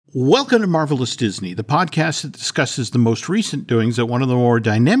Welcome to Marvelous Disney, the podcast that discusses the most recent doings at one of the more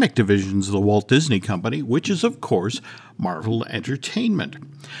dynamic divisions of the Walt Disney Company, which is, of course, Marvel Entertainment.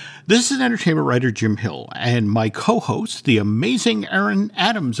 This is entertainment writer Jim Hill, and my co-host, the amazing Aaron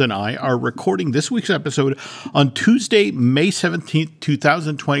Adams, and I are recording this week's episode on Tuesday, May 17th,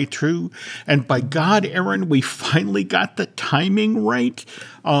 2022. And by God, Aaron, we finally got the timing right.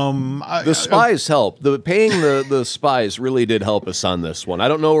 The spies helped. Paying the spies really did help us on this one. I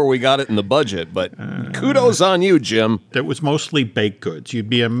don't know where we got it in the budget, but kudos on you, Jim. That was mostly baked goods. You'd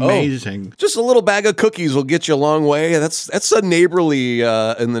be amazing. Just a little bag of cookies will get you a long way. That's a neighborly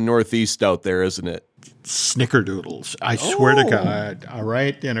in the Northeast out there, isn't it? Snickerdoodles. I swear to God. All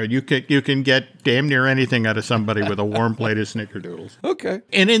right. You can get damn near anything out of somebody with a warm plate of Snickerdoodles. Okay.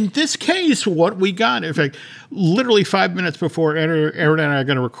 And in this case, what we got, in fact, literally 5 minutes before Aaron and I are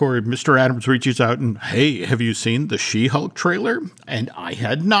going to record, Mr. Adams reaches out and, hey, have you seen the She-Hulk trailer? And I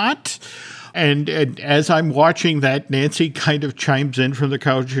had not. And as I'm watching that, Nancy kind of chimes in from the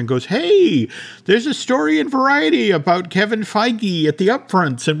couch and goes, hey, there's a story in Variety about Kevin Feige at the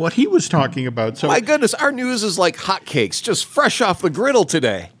upfronts and what he was talking about. So, my goodness, our news is like hotcakes, just fresh off the griddle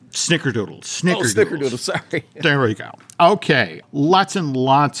today. Snickerdoodles. Snickerdoodles, sorry. There we go. Okay, lots and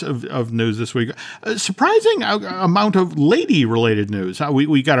lots of news this week. Surprising amount of lady-related news.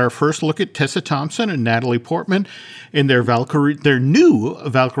 We got our first look at Tessa Thompson and Natalie Portman in their new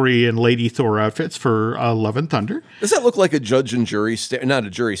Valkyrie and Lady Thor outfits for Love and Thunder. Does that look like a judge and jury stand? Not a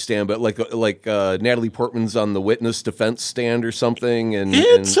jury stand, but like Natalie Portman's on the witness defense stand or something?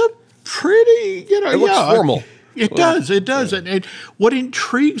 It's a pretty, it looks formal. It does. And what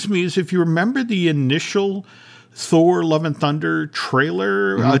intrigues me is if you remember the initial Thor Love and Thunder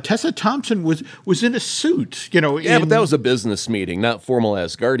trailer, Tessa Thompson was in a suit, Yeah, but that was a business meeting, not formal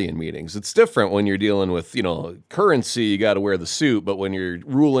Asgardian meetings. It's different when you're dealing with, currency, you got to wear the suit, but when you're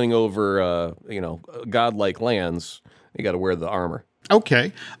ruling over, godlike lands, you got to wear the armor.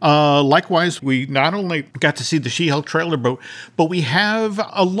 Okay. Likewise, we not only got to see the She-Hulk trailer, but we have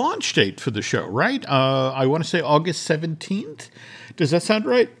a launch date for the show, right? I want to say August 17th. Does that sound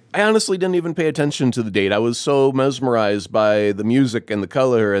right? I honestly didn't even pay attention to the date. I was so mesmerized by the music and the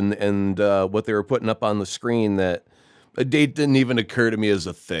color and what they were putting up on the screen that a date didn't even occur to me as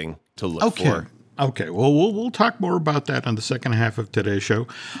a thing to look for. Okay, well, we'll talk more about that on the second half of today's show.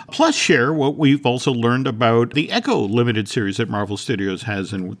 Plus, share what we've also learned about the Echo limited series that Marvel Studios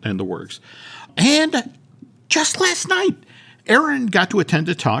has in the works. And just last night, Aaron got to attend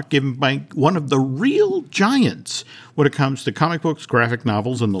a talk given by one of the real giants when it comes to comic books, graphic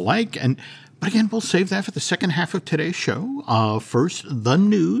novels, and the like. But again, we'll save that for the second half of today's show. First, the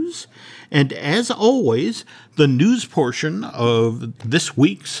news. And as always, the news portion of this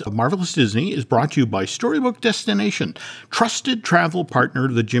week's Marvelous Disney is brought to you by Storybook Destination, trusted travel partner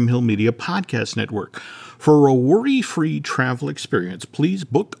of the Jim Hill Media Podcast Network. For a worry-free travel experience, please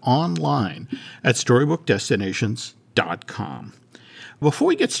book online at StorybookDestinations.com. Before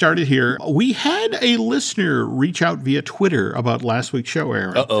we get started here, we had a listener reach out via Twitter about last week's show,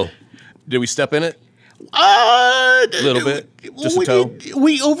 Aaron. Uh-oh. Did we step in it? A little bit? Just a toe?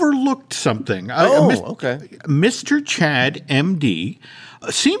 We overlooked something. Okay. Mr. Chad, MD,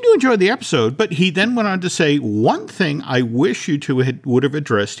 seemed to enjoy the episode, but he then went on to say, one thing I wish you two would have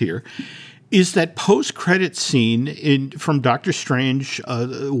addressed here is that post-credit scene from Doctor Strange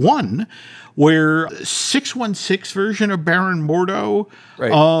 1, where 616 version of Baron Mordo,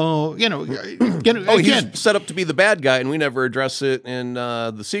 right. Again, he's set up to be the bad guy, and we never address it in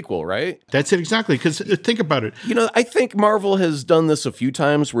the sequel, right? That's it, exactly, because think about it. I think Marvel has done this a few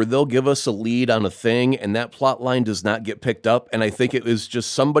times where they'll give us a lead on a thing, and that plot line does not get picked up, and I think it was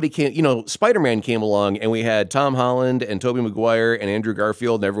just somebody Spider-Man came along, and we had Tom Holland and Tobey Maguire and Andrew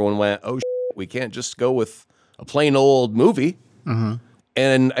Garfield, and everyone went, we can't just go with a plain old movie. Mm-hmm.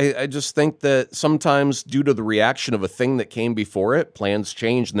 And I just think that sometimes due to the reaction of a thing that came before it, plans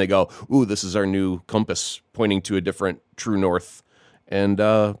change and they go, ooh, this is our new compass pointing to a different true north. And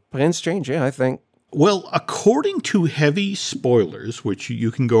plans change, yeah, I think. Well, according to Heavy Spoilers, which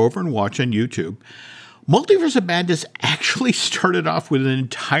you can go over and watch on YouTube, Multiverse of Madness actually started off with an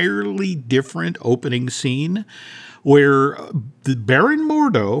entirely different opening scene where the Baron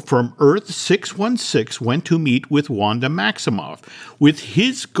Mordo from Earth 616 went to meet with Wanda Maximoff, with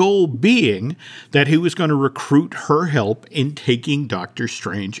his goal being that he was going to recruit her help in taking Doctor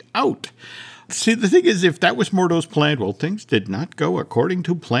Strange out. See, the thing is, if that was Mordo's plan, well, things did not go according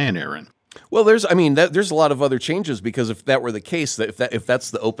to plan, Aaron. Well, there's a lot of other changes, because if that were the case, if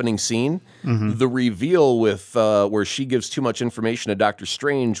that's the opening scene, the reveal with where she gives too much information to Doctor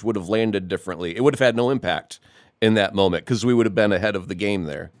Strange would have landed differently. It would have had no impact. in that moment, because we would have been ahead of the game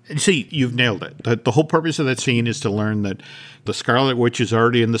there. See, you've nailed it. The whole purpose of that scene is to learn that the Scarlet Witch is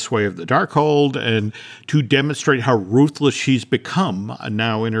already in the sway of the Darkhold, and to demonstrate how ruthless she's become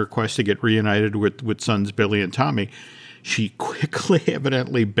now in her quest to get reunited with sons Billy and Tommy. She quickly,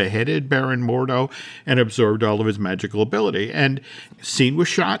 evidently beheaded Baron Mordo and absorbed all of his magical ability. And scene was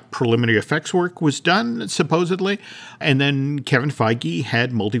shot, preliminary effects work was done, supposedly, and then Kevin Feige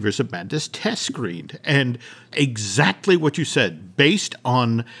had Multiverse of Madness test screened. And exactly what you said, based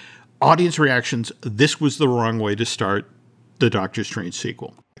on audience reactions, this was the wrong way to start the Doctor Strange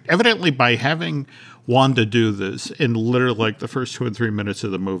sequel. Evidently, by having Wanda do this in literally like the first 2 and 3 minutes of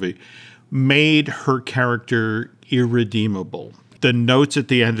the movie, made her character irredeemable. The notes at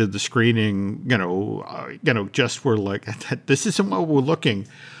the end of the screening, just were like, this isn't what we're looking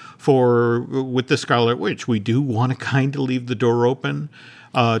for with the Scarlet Witch. We do want to kind of leave the door open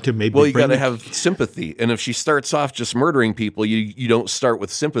to maybe. Well, you got to have sympathy, and if she starts off just murdering people, you don't start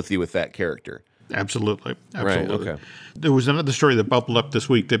with sympathy with that character. Absolutely. Right. Okay. There was another story that bubbled up this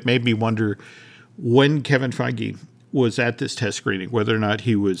week that made me wonder when Kevin Feige was at this test screening, whether or not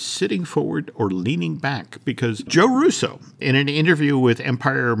he was sitting forward or leaning back, because Joe Russo, in an interview with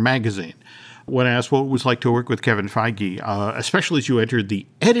Empire Magazine, when asked what it was like to work with Kevin Feige, especially as you entered the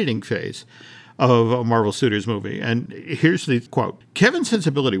editing phase of a Marvel Studios movie. And here's the quote: "Kevin's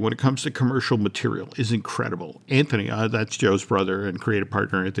sensibility when it comes to commercial material is incredible. Anthony," that's Joe's brother and creative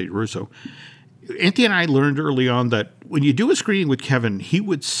partner, Anthony Russo, "Anthony and I learned early on that when you do a screening with Kevin, he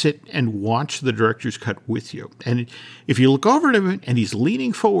would sit and watch the director's cut with you. And if you look over at him and he's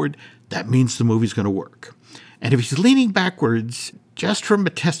leaning forward, that means the movie's going to work. And if he's leaning backwards, just from a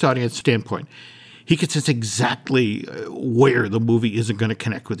test audience standpoint, he can sense exactly where the movie isn't going to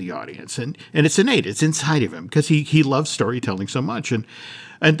connect with the audience. And it's innate. It's inside of him because he loves storytelling so much. And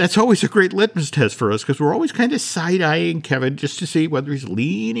that's always a great litmus test for us because we're always kind of side-eyeing Kevin just to see whether he's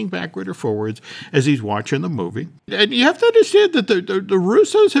leaning backward or forwards as he's watching the movie. And you have to understand that the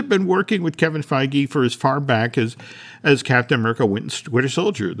Russos have been working with Kevin Feige for as far back as Captain America Winter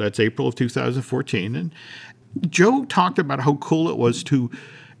Soldier. That's April of 2014. And Joe talked about how cool it was to,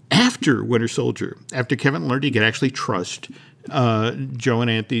 after Winter Soldier, after Kevin learned he could actually trust Joe and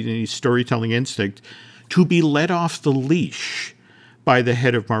Anthony's storytelling instinct, to be let off the leash by the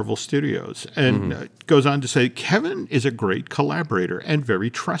head of Marvel Studios. And goes on to say, Kevin is a great collaborator and very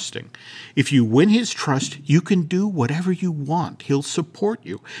trusting. If you win his trust, you can do whatever you want. He'll support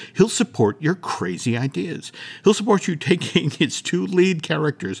you. He'll support your crazy ideas. He'll support you taking his 2 lead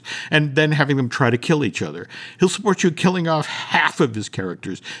characters and then having them try to kill each other. He'll support you killing off half of his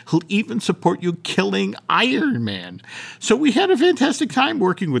characters. He'll even support you killing Iron Man. So we had a fantastic time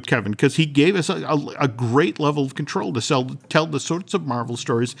working with Kevin because he gave us a great level of control to tell the sorts of Marvel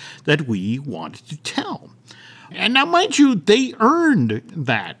stories that we wanted to tell. And now, mind you, they earned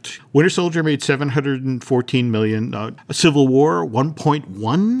that. Winter Soldier made $714 million. Civil War,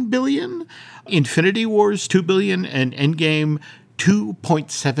 $1.1 billion. Infinity Wars, $2 billion. And Endgame,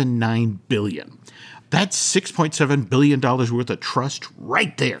 $2.79 billion. That's $6.7 billion worth of trust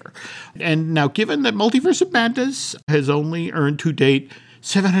right there. And now, given that Multiverse of Madness has only earned to date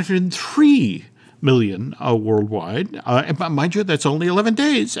 $703 million worldwide. And mind you, that's only 11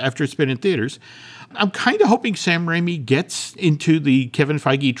 days after it's been in theaters. I'm kind of hoping Sam Raimi gets into the Kevin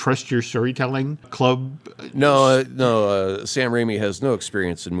Feige Trust Your Storytelling Club. No, Sam Raimi has no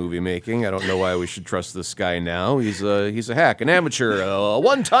experience in movie making. I don't know why we should trust this guy now. He's a hack, an amateur, a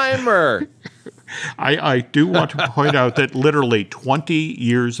one-timer. I do want to point out that literally 20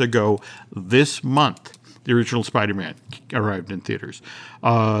 years ago this month, the original Spider-Man arrived in theaters.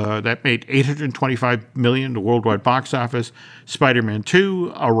 That made $825 million, the worldwide box office. Spider-Man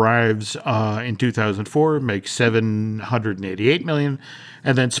 2 arrives in 2004, makes $788 million.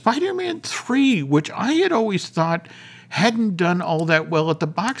 And then Spider-Man 3, which I had always thought hadn't done all that well at the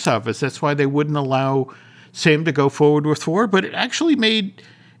box office. That's why they wouldn't allow Sam to go forward with 4, but it actually made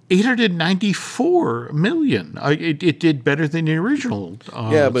 $894 million. It did better than the original.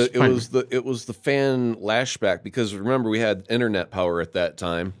 But it was the fan lashback because remember we had internet power at that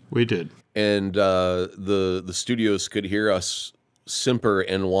time. We did, and the studios could hear us simper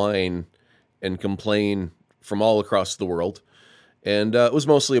and whine and complain from all across the world, and it was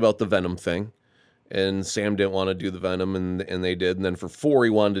mostly about the Venom thing. And Sam didn't want to do the Venom, and they did. And then for 4, he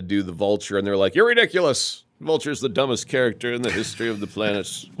wanted to do the Vulture, and they're like, "You're ridiculous. Vulture's the dumbest character in the history of the planet."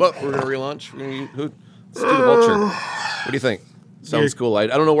 What? We're going to relaunch? Let's do the Vulture. What do you think? Sounds cool. I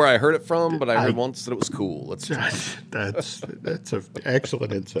don't know where I heard it from, but I heard once that it was cool. Let's try. That's an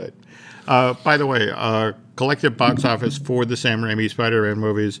excellent insight. By the way, collective box office for the Sam Raimi Spider-Man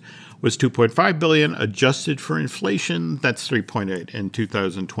movies was $2.5 billion. Adjusted for inflation, that's $3.8 in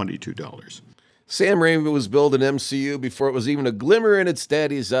 2022 dollars. Sam Raimi was building MCU before it was even a glimmer in its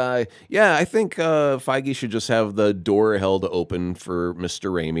daddy's eye. Yeah, I think Feige should just have the door held open for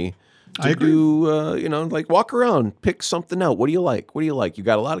Mr. Raimi. I agree. Like walk around, pick something out. What do you like? What do you like? You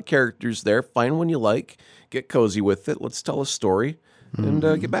got a lot of characters there. Find one you like. Get cozy with it. Let's tell a story and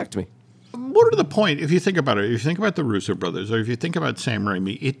get back to me. More to the point, if you think about it, if you think about the Russo brothers, or if you think about Sam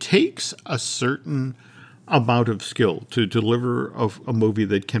Raimi, it takes a certain amount of skill to deliver a movie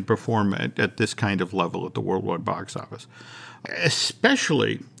that can perform at this kind of level at the worldwide box office,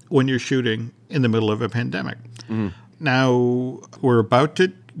 especially when you're shooting in the middle of a pandemic. Now, we're about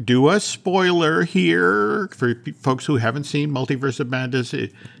to do a spoiler here for folks who haven't seen Multiverse of Madness. Do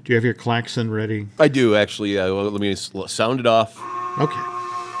you have your klaxon ready? I do, actually. Let me sound it off. Okay.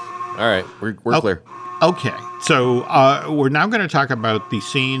 All right, we're clear. Okay, so we're now going to talk about the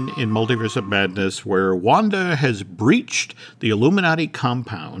scene in Multiverse of Madness where Wanda has breached the Illuminati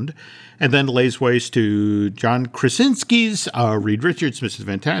compound and then lays waste to John Krasinski's Reed Richards, Mrs.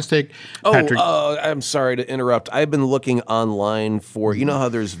 Fantastic. I'm sorry to interrupt. I've been looking online for, you know how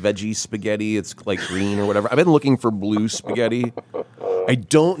there's veggie spaghetti? It's like green or whatever. I've been looking for blue spaghetti. I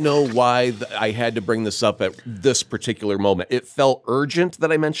don't know why I had to bring this up at this particular moment. It felt urgent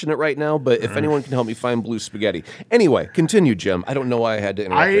that I mention it right now, but if anyone can help me find blue spaghetti. Anyway, continue, Jim. I don't know why I had to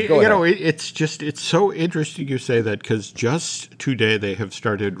interrupt. Go ahead. It's so interesting you say that because just today they have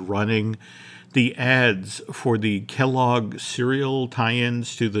started running the ads for the Kellogg cereal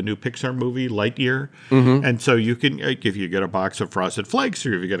tie-ins to the new Pixar movie Lightyear. And so you can, if you get a box of Frosted Flakes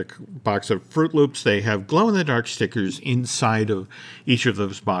or if you get a box of Fruit Loops, they have glow-in-the-dark stickers inside of each of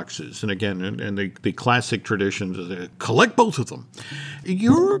those boxes. And again, and the classic tradition is collect both of them.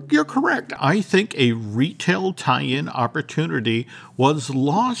 You're correct. I think a retail tie-in opportunity was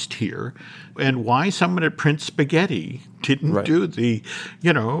lost here, and why someone at Prince Spaghetti didn't do the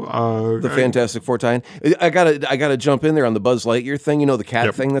Fantastic Four tie-in. I gotta jump in there on the Buzz Lightyear thing. You know, the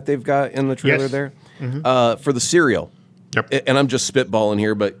cat thing that they've got in the trailer there for the cereal. Yep. And I'm just spitballing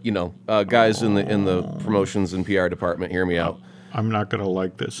here, but guys in the promotions and PR department, hear me out. I'm not going to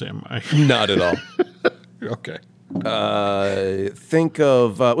like this, am I? Not at all. Okay. Think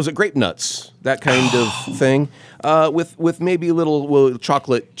of was it grape nuts, that kind of thing, with maybe little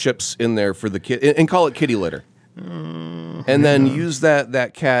chocolate chips in there for the kid, and call it kitty litter, and then use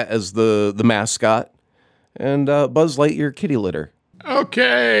that cat as the mascot, and Buzz Lightyear kitty litter.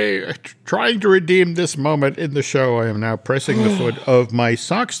 Okay, trying to redeem this moment in the show, I am now pressing the foot of my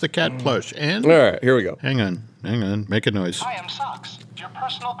Socks the Cat plush, and all right, here we go. Hang on, make a noise. I am Socks, your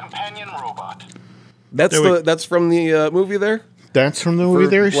personal companion robot. That's from the movie there? That's from the movie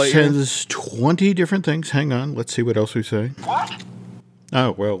there. It Lightyear? says 20 different things. Hang on. Let's see what else we say. What?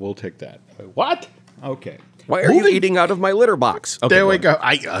 Oh, well, we'll take that. What? Okay. Why are you eating out of my litter box? Okay, there we go.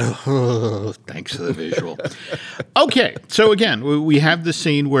 Thanks for the visual. Okay, so again, we have the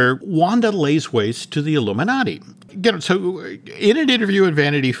scene where Wanda lays waste to the Illuminati. So in an interview at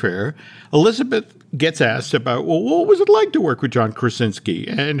Vanity Fair, Elizabeth gets asked about, well, what was it like to work with John Krasinski?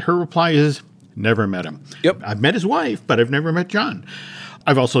 And her reply is, never met him. Yep. I've met his wife, but I've never met John.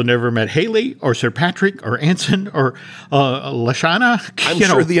 I've also never met Haley or Sir Patrick or Anson or Lashana. I'm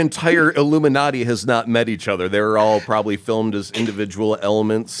sure the entire Illuminati has not met each other. They're all probably filmed as individual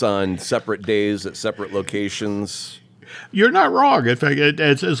elements on separate days at separate locations. You're not wrong. In fact,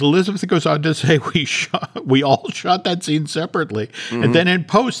 as Elizabeth goes on to say, we all shot that scene separately. And then in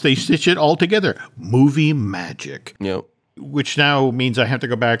post, they stitch it all together. Movie magic. Yep. Which now means I have to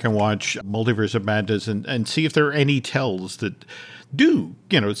go back and watch Multiverse of Madness and see if there are any tells that do,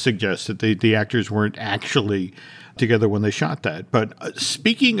 suggest that the actors weren't actually together when they shot that. But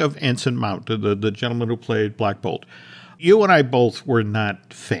speaking of Anson Mount, the gentleman who played Black Bolt, you and I both were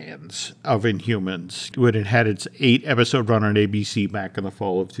not fans of Inhumans when it had its 8-episode run on ABC back in the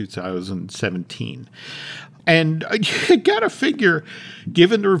fall of 2017. And you gotta figure,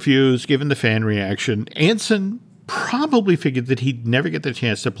 given the reviews, given the fan reaction, Anson probably figured that he'd never get the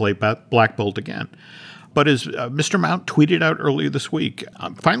chance to play Black Bolt again. But as Mr. Mount tweeted out earlier this week,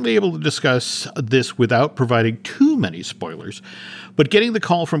 I'm finally able to discuss this without providing too many spoilers. But getting the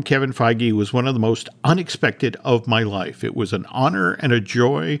call from Kevin Feige was one of the most unexpected of my life. It was an honor and a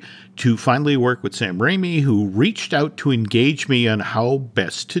joy to finally work with Sam Raimi, who reached out to engage me on how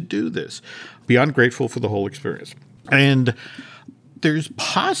best to do this. Beyond grateful for the whole experience. And there's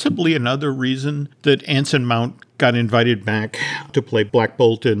possibly another reason that Anson Mount got invited back to play Black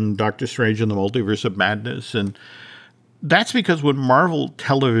Bolt in Doctor Strange and the Multiverse of Madness. And that's because when Marvel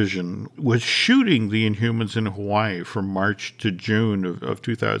Television was shooting The Inhumans in Hawaii from March to June of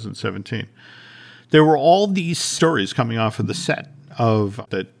 2017, there were all these stories coming off of the set of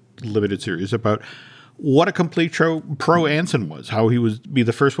that limited series about what a complete pro Anson was, how he would be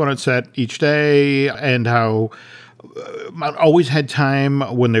the first one on set each day, and how always had time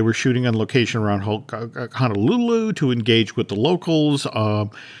when they were shooting on location around Honolulu to engage with the locals.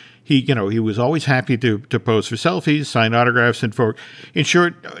 He was always happy to pose for selfies, sign autographs, and in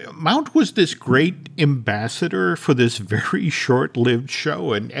short, Mount was this great ambassador for this very short-lived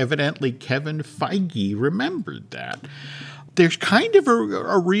show, and evidently Kevin Feige remembered that. There's kind of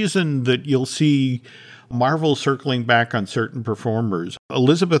a reason that you'll see Marvel circling back on certain performers.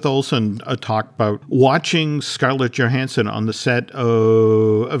 Elizabeth Olsen talked about watching Scarlett Johansson on the set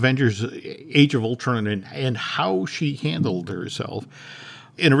of Avengers Age of Ultron and how she handled herself.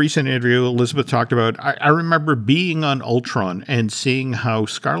 In a recent interview, Elizabeth talked about, I remember being on Ultron and seeing how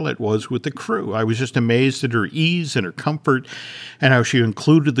Scarlett was with the crew. I was just amazed at her ease and her comfort and how she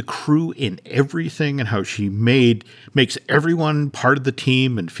included the crew in everything and how she makes everyone part of the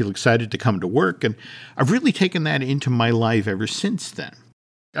team and feel excited to come to work. And I've really taken that into my life ever since then.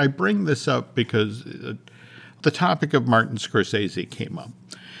 I bring this up because the topic of Martin Scorsese came up.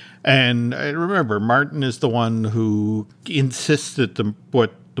 And remember, Martin is the one who insists that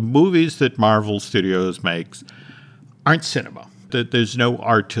the movies that Marvel Studios makes aren't cinema. That there's no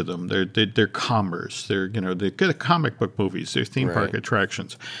art to them. They're commerce. They're comic book movies. They're theme park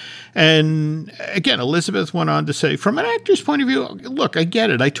attractions. And again, Elizabeth went on to say, from an actor's point of view, look, I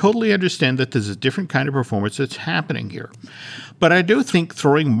get it. I totally understand that there's a different kind of performance that's happening here. But I do think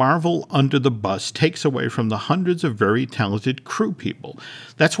throwing Marvel under the bus takes away from the hundreds of very talented crew people.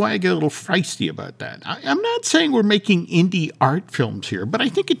 That's why I get a little feisty about that. I'm not saying we're making indie art films here, but I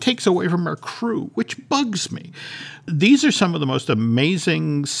think it takes away from our crew, which bugs me. These are some of the most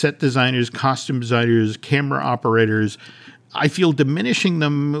amazing set designers, costume designers, camera operators. I feel diminishing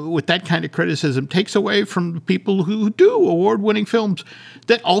them with that kind of criticism takes away from the people who do award-winning films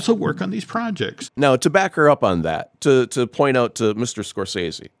that also work on these projects. Now, to back her up on that, to point out to Mr.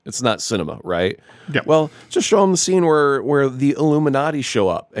 Scorsese, it's not cinema, right? Yeah. Well, just show him the scene where the Illuminati show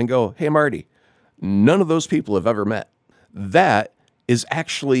up and go, hey, Marty, none of those people have ever met. That is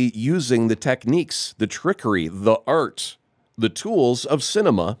actually using the techniques, the trickery, the art, the tools of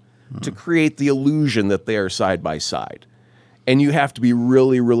cinema to create the illusion that they are side by side. And you have to be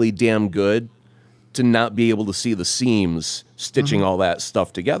really, really damn good to not be able to see the seams stitching all that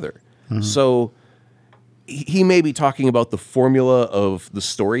stuff together. So he may be talking about the formula of the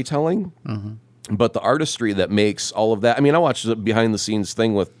storytelling, but the artistry that makes all of that. I mean, I watched the behind the scenes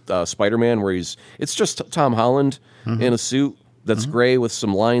thing with Spider-Man where it's just Tom Holland in a suit that's gray with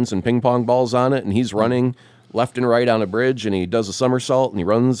some lines and ping pong balls on it, and he's running left and right on a bridge, and he does a somersault, and he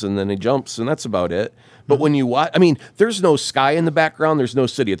runs, and then he jumps, and that's about it. But when you watch, I mean, there's no sky in the background, there's no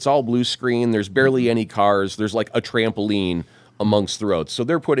city, it's all blue screen, there's barely any cars, there's like a trampoline amongst the roads. So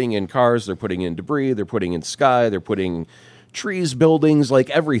they're putting in cars, they're putting in debris, they're putting in sky, they're putting trees, buildings, like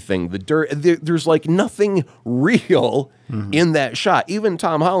everything. The dirt, there's like nothing real in that shot. Even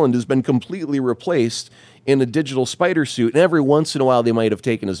Tom Holland has been completely replaced in a digital spider suit, and every once in a while they might have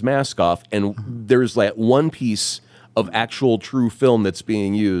taken his mask off, and there's that one piece of actual true film that's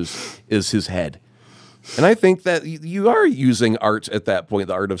being used is his head. And I think that you are using art at that point,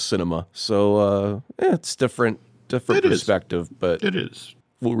 the art of cinema. So it's different perspective, but it is.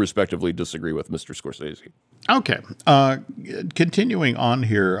 We'll respectively disagree with Mr. Scorsese. Okay. Continuing on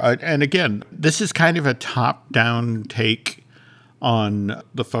here, and again, this is kind of a top-down take on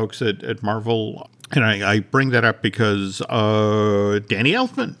the folks at Marvel. And I bring that up because Danny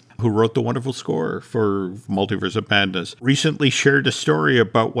Elfman, who wrote the wonderful score for Multiverse of Madness, recently shared a story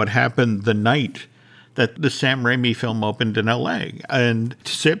about what happened the night that the Sam Raimi film opened in L.A. And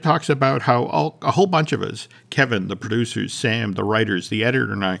Sam talks about how a whole bunch of us, Kevin, the producers, Sam, the writers, the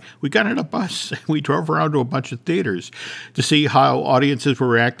editor, and I, we got in a bus. We drove around to a bunch of theaters to see how audiences were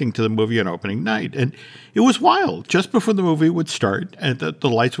reacting to the movie on opening night. And it was wild. Just before the movie would start, and the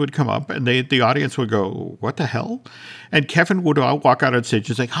lights would come up, and the audience would go, what the hell? And Kevin would walk out on stage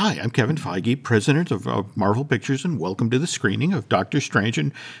and say, hi, I'm Kevin Feige, president of Marvel Pictures, and welcome to the screening of Doctor Strange.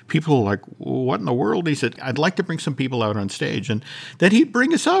 And people are like, what in the world Marvel. And he said, I'd like to bring some people out on stage. And then he'd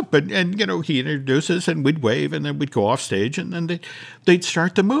bring us up and he'd introduce us and we'd wave and then we'd go off stage and then they'd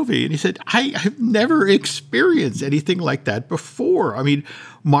start the movie. And he said, I've never experienced anything like that before. I mean,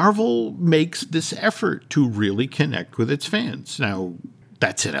 Marvel makes this effort to really connect with its fans. Now,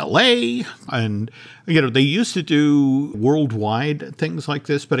 that's in LA, and they used to do worldwide things like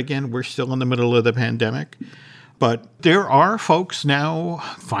this, but again, we're still in the middle of the pandemic. But there are folks now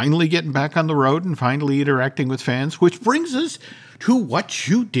finally getting back on the road and finally interacting with fans, which brings us to what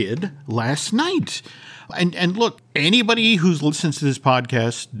you did last night. And look, anybody who's listened to this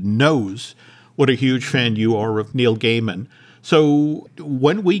podcast knows what a huge fan you are of Neil Gaiman. So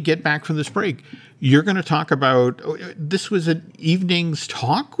when we get back from this break, you're going to talk about, this was an evening's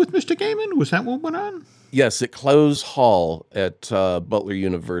talk with Mr. Gaiman? Was that what went on? Yes, at Close Hall at Butler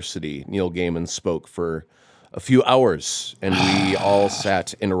University, Neil Gaiman spoke for a few hours, and we all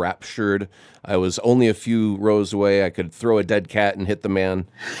sat enraptured. I was only a few rows away. I could throw a dead cat and hit the man.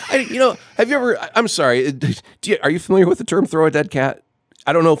 Have you ever, I'm sorry, are you familiar with the term throw a dead cat?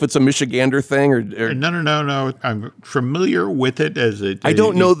 I don't know if it's a Michigander thing or... No. I'm familiar with it as it... I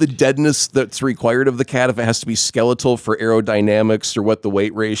don't know the deadness that's required of the cat, if it has to be skeletal for aerodynamics or what the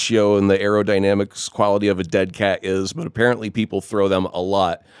weight ratio and the aerodynamics quality of a dead cat is, but apparently people throw them a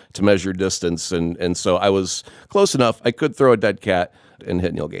lot to measure distance, and so I was close enough. I could throw a dead cat and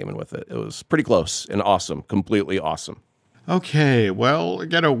hit Neil Gaiman with it. It was pretty close and awesome, completely awesome. Okay, well,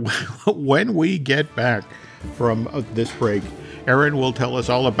 when we get back from this break, Aaron will tell us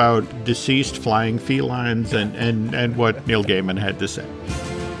all about deceased flying felines and what Neil Gaiman had to say.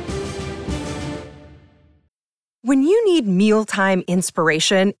 When you need mealtime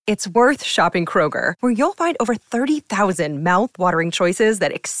inspiration, it's worth shopping Kroger, where you'll find over 30,000 mouth-watering choices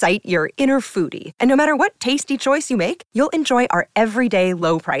that excite your inner foodie. And no matter what tasty choice you make, you'll enjoy our everyday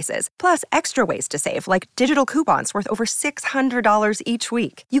low prices, plus extra ways to save, like digital coupons worth over $600 each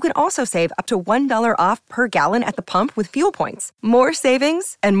week. You can also save up to $1 off per gallon at the pump with fuel points. More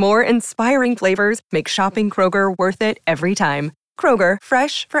savings and more inspiring flavors make shopping Kroger worth it every time. Kroger,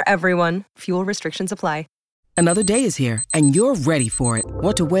 fresh for everyone. Fuel restrictions apply. Another day is here, and you're ready for it.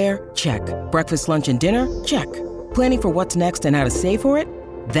 What to wear? Check. Breakfast, lunch, and dinner? Check. Planning for what's next and how to save for it?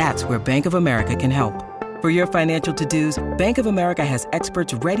 That's where Bank of America can help. For your financial to-dos, Bank of America has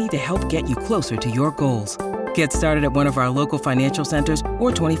experts ready to help get you closer to your goals. Get started at one of our local financial centers or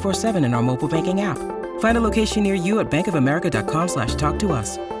 24/7 in our mobile banking app. Find a location near you at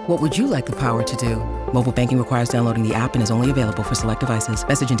bankofamerica.com/talktous. What would you like the power to do? Mobile banking requires downloading the app and is only available for select devices.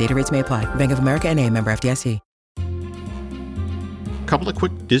 Message and data rates may apply. Bank of America N.A., member FDIC. A couple of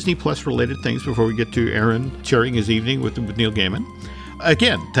quick Disney Plus related things before we get to Aaron sharing his evening with Neil Gaiman.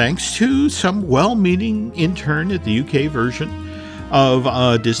 Again, thanks to some well-meaning intern at the UK version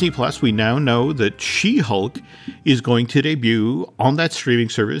of Disney Plus, we now know that She-Hulk is going to debut on that streaming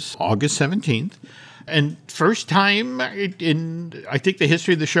service August 17th. And first time in, I think, the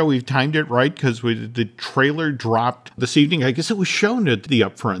history of the show, we've timed it right because the trailer dropped this evening. I guess it was shown at the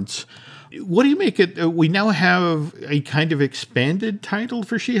upfronts. What do you make it? We now have a kind of expanded title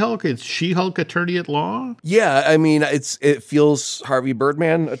for She-Hulk. It's She-Hulk Attorney at Law. Yeah, I mean, it feels Harvey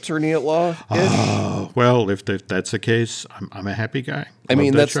Birdman Attorney at Law. Well, if that's the case, I'm a happy guy. I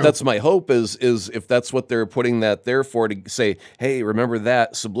mean, that's my hope is if that's what they're putting that there for, to say, hey, remember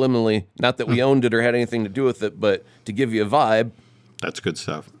that subliminally. Not that we owned it or had anything to do with it, but to give you a vibe. That's good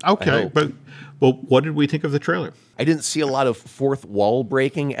stuff. Okay, but what did we think of the trailer? I didn't see a lot of fourth wall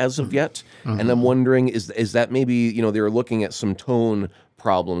breaking as of yet, and I'm wondering, is that maybe, they were looking at some tone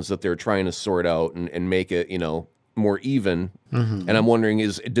problems that they're trying to sort out and make it, more even. And I'm wondering,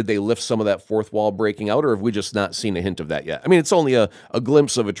 did they lift some of that fourth wall breaking out, or have we just not seen a hint of that yet? I mean, it's only a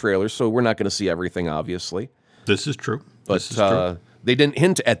glimpse of a trailer, so we're not going to see everything, obviously. This is true. But they didn't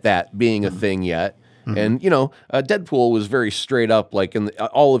hint at that being a thing yet. And, Deadpool was very straight up, like,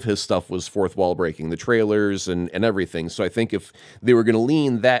 all of his stuff was fourth wall breaking, the trailers and everything. So I think if they were going to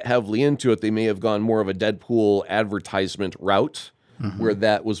lean that heavily into it, they may have gone more of a Deadpool advertisement route where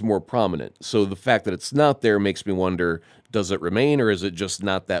that was more prominent. So the fact that it's not there makes me wonder, does it remain, or is it just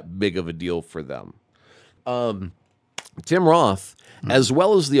not that big of a deal for them? Tim Roth, as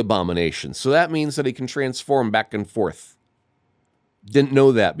well as the Abomination. So that means that he can transform back and forth. Didn't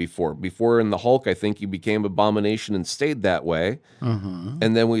know that before. Before in the Hulk, I think he became Abomination and stayed that way.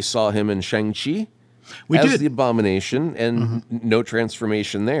 And then we saw him in Shang-Chi as the Abomination, and no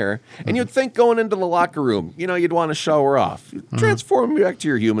transformation there. And you'd think going into the locker room, you'd want to shower off. Transform back to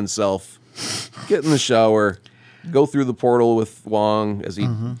your human self. Get in the shower. Go through the portal with Wong as he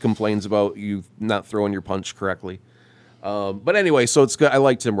complains about you not throwing your punch correctly. But anyway, so it's good. I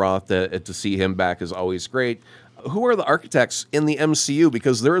like Tim Roth. To see him back is always great. Who are the architects in the MCU?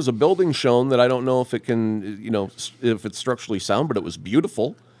 Because there is a building shown that I don't know if it can, if it's structurally sound, but it was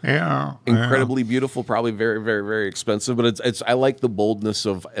beautiful. Yeah, incredibly beautiful. Probably very, very, very expensive. But it's. I like the boldness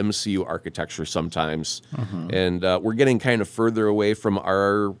of MCU architecture sometimes, and we're getting kind of further away from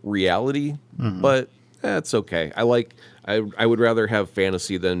our reality. But it's okay. I would rather have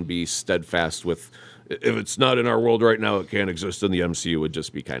fantasy than be steadfast with. If it's not in our world right now, it can't exist in the MCU. Would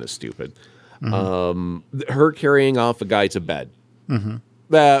just be kind of stupid. Her carrying off a guy to bed.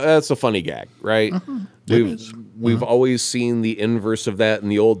 That's a funny gag, right? We've always seen the inverse of that in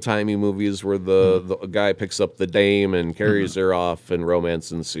the old-timey movies where the guy picks up the dame and carries her off and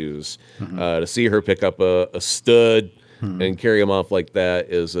romance ensues. To see her pick up a stud and carry him off like that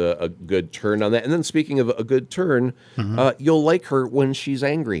is a good turn on that. And then speaking of a good turn, you'll like her when she's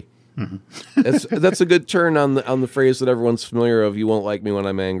angry. That's a good turn on the phrase that everyone's familiar of. You won't like me when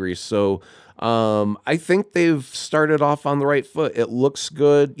I'm angry. So I think they've started off on the right foot. It looks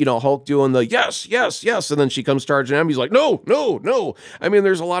good. Hulk doing the yes, yes, yes, and then she comes charging him. He's like, no, no, no. I mean,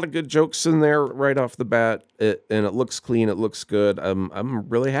 there's a lot of good jokes in there right off the bat, and it looks clean. It looks good. I'm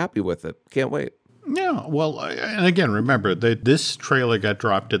really happy with it. Can't wait. Yeah, well, and again, remember that this trailer got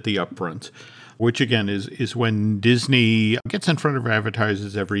dropped at the upfront, which again is when Disney gets in front of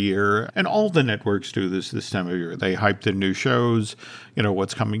advertisers every year, and all the networks do this time of year. They hype the new shows,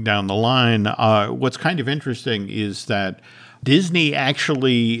 what's coming down the line. What's kind of interesting is that Disney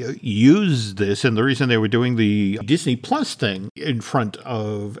actually used this, and the reason they were doing the Disney Plus thing in front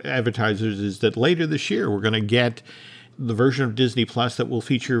of advertisers is that later this year we're going to get the version of Disney Plus that will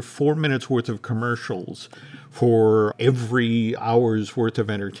feature 4 minutes worth of commercials for every hour's worth of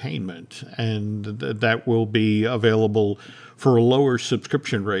entertainment. And that will be available for a lower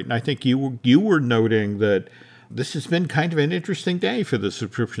subscription rate. And I think you were noting that this has been kind of an interesting day for the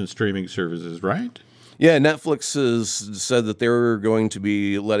subscription streaming services, right? Yeah, Netflix has said that they're going to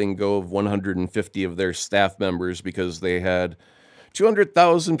be letting go of 150 of their staff members because they had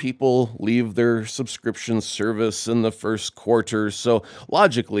 200,000 people leave their subscription service in the first quarter. So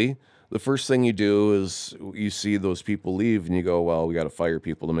logically, the first thing you do is you see those people leave and you go, well, we got to fire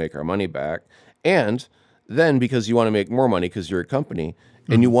people to make our money back. And then because you want to make more money because you're a company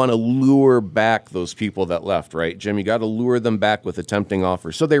and you want to lure back those people that left, right, Jim? You got to lure them back with a tempting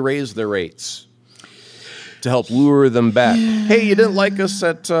offer. So they raise their rates to help lure them back. Yeah. Hey, you didn't like us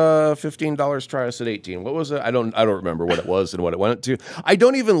at $15, try us at $18. What was it? I don't remember what it was and what it went to. I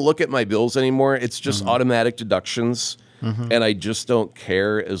don't even look at my bills anymore. It's just automatic deductions. And I just don't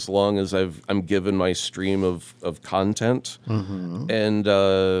care as long as I'm given my stream of content. And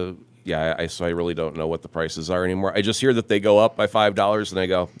so I really don't know what the prices are anymore. I just hear that they go up by $5 and I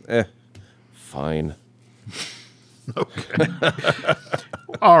go, fine. Okay.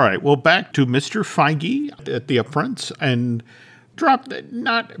 All right. Well, back to Mr. Feige at the upfronts and dropped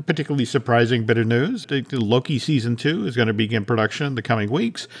not particularly surprising bit of news. The Loki season 2 is going to begin production in the coming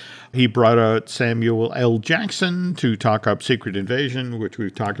weeks. He brought out Samuel L. Jackson to talk up Secret Invasion, which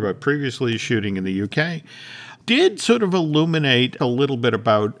we've talked about previously, shooting in the UK. Did sort of illuminate a little bit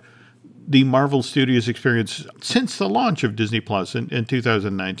about the Marvel Studios experience since the launch of Disney Plus in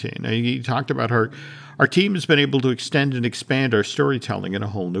 2019. He talked about our team has been able to extend and expand our storytelling in a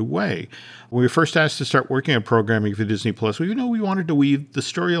whole new way. When we were first asked to start working on programming for Disney Plus, we wanted to weave the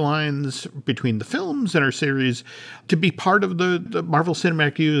storylines between the films and our series to be part of the Marvel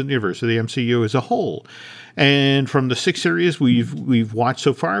Cinematic Universe, or the MCU as a whole. And from the 6 series we've watched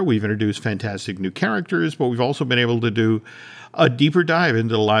so far, we've introduced fantastic new characters, but we've also been able to do a deeper dive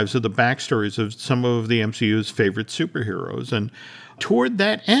into the lives of the backstories of some of the MCU's favorite superheroes. And toward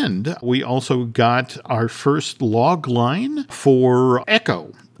that end, we also got our first log line for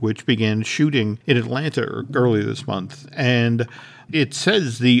Echo, which began shooting in Atlanta early this month. And it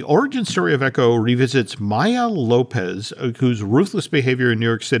says the origin story of Echo revisits Maya Lopez, whose ruthless behavior in New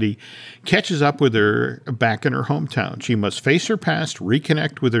York City catches up with her back in her hometown. She must face her past,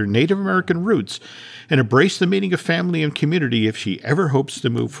 reconnect with her Native American roots, and embrace the meaning of family and community if she ever hopes to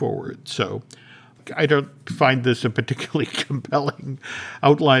move forward. So I don't find this a particularly compelling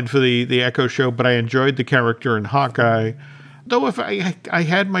outline for the Echo show, but I enjoyed the character in Hawkeye. Though if I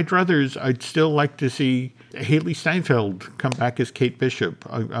had my druthers, I'd still like to see Haley Steinfeld come back as Kate Bishop.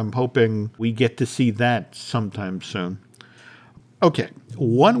 I'm hoping we get to see that sometime soon. Okay,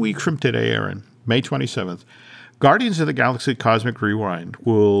 1 week from today, Aaron, May 27th, Guardians of the Galaxy Cosmic Rewind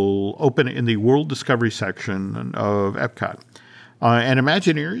will open in the World Discovery section of Epcot. And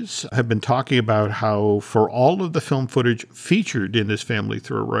Imagineers have been talking about how for all of the film footage featured in this Family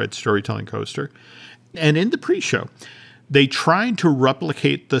Thrill Ride storytelling coaster, and in the pre-show, they tried to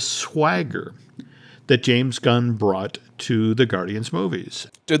replicate the swagger that James Gunn brought to the Guardians movies.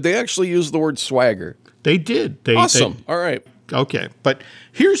 Did they actually use the word swagger? They did. Awesome. All right. Okay, but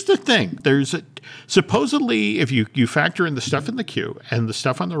here's the thing. Supposedly, if you factor in the stuff in the queue and the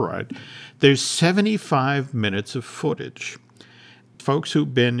stuff on the ride, there's 75 minutes of footage. Folks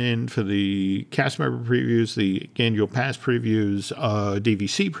who've been in for the cast member previews, the annual pass previews,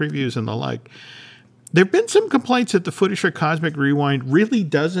 DVC previews, and the like, there have been some complaints that the footage for Cosmic Rewind really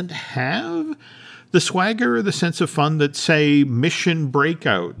doesn't have the swagger or the sense of fun that, say, Mission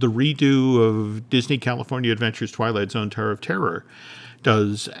Breakout, the redo of Disney California Adventures Twilight Zone Tower of Terror,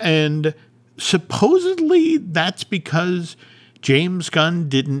 does. And supposedly that's because James Gunn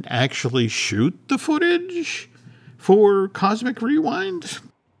didn't actually shoot the footage for Cosmic Rewind.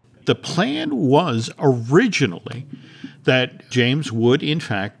 The plan was originally that James would, in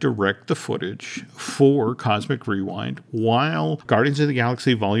fact, direct the footage for Cosmic Rewind while Guardians of the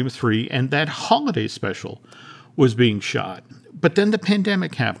Galaxy Volume 3 and that holiday special was being shot. But then the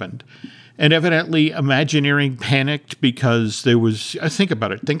pandemic happened, and evidently Imagineering panicked because there was... think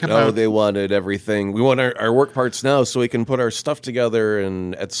about it. They wanted everything. We want our work parts now so we can put our stuff together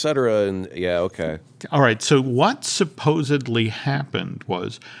and et cetera. And yeah, okay. All right, so what supposedly happened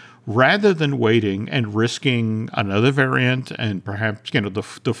was, rather than waiting and risking another variant and perhaps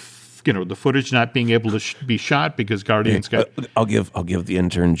the footage not being able to be shot because Guardians got... I'll give the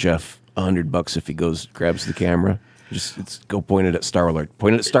intern Jeff $100 if he grabs the camera. Just go point it at Star-Lord.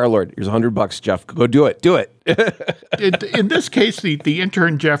 Point it at Star-Lord. Here's $100, Jeff. Go do it. Do it. in this case, the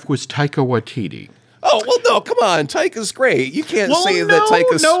intern Jeff was Taika Waititi. Oh, well, no, come on. Taika's great. You can't say that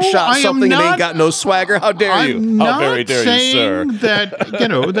Taika shot something and ain't got no swagger. How dare you? How very dare you, sir?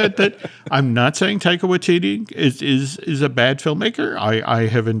 that I'm not saying Taika Waititi is a bad filmmaker. I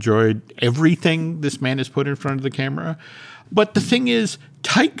have enjoyed everything this man has put in front of the camera. But the thing is,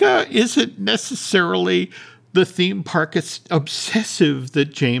 Taika isn't necessarily the theme park obsessive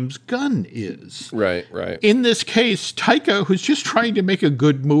that James Gunn is. Right. In this case, Taika, who's just trying to make a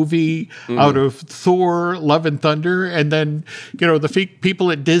good movie out of Thor, Love and Thunder, and then, the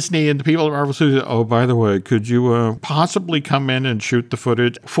people at Disney and the people at Marvel Studios, oh, by the way, could you possibly come in and shoot the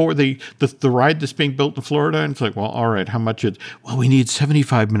footage for the ride that's being built in Florida? And it's like, well, all right, how much is... Well, we need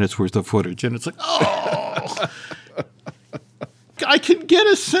 75 minutes worth of footage. And it's like, oh... I can get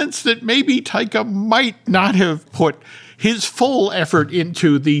a sense that maybe Taika might not have put his full effort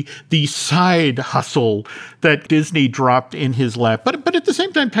into the side hustle that Disney dropped in his lap. But at the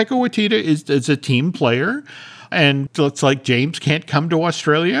same time, Taika Waititi is a team player. And it's like James can't come to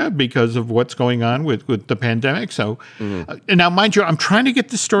Australia because of what's going on with the pandemic. So now, mind you, I'm trying to get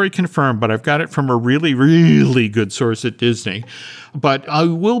this story confirmed, but I've got it from a really, really good source at Disney. But I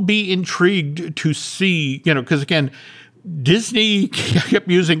will be intrigued to see, because again, Disney kept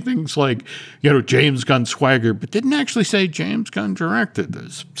using things like, James Gunn swagger, but didn't actually say James Gunn directed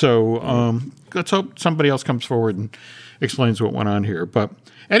this. So let's hope somebody else comes forward and explains what went on here. But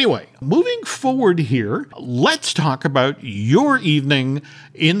anyway, moving forward here, let's talk about your evening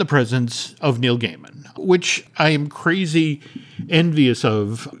in the presence of Neil Gaiman, which I am crazy envious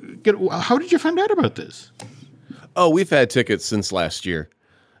of. How did you find out about this? Oh, we've had tickets since last year.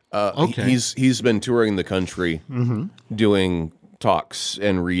 Okay. He's been touring the country, doing talks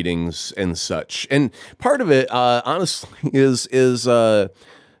and readings and such. And part of it, honestly, is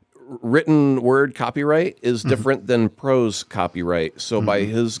written word copyright is different than prose copyright. So by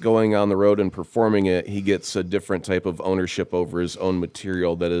his going on the road and performing it, he gets a different type of ownership over his own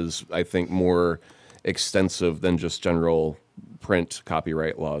material that is, I think, more extensive than just general print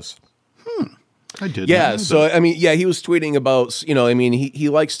copyright laws. I did. Yeah. So, he was tweeting about, he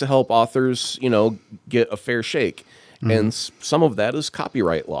likes to help authors, get a fair shake. And some of that is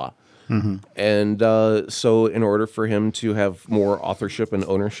copyright law. And so in order for him to have more authorship and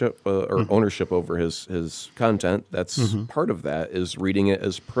ownership ownership over his content, that's part of that is reading it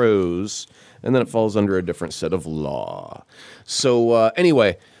as prose. And then it falls under a different set of law. So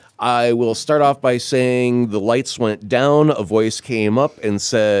anyway, I will start off by saying the lights went down, a voice came up and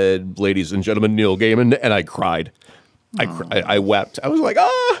said, "Ladies and gentlemen, Neil Gaiman," and I cried. I wept. I was like,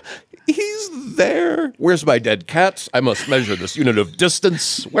 he's there. Where's my dead cat? I must measure this unit of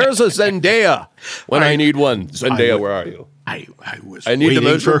distance. Where's a Zendaya when I need one? Zendaya, where are you? I was I need to waiting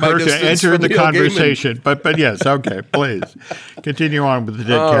measure for her my to distance enter from the Neil conversation. But yes, okay, please. Continue on with the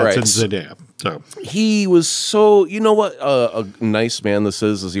dead cats right. and Zendaya. So He was so, what a nice man this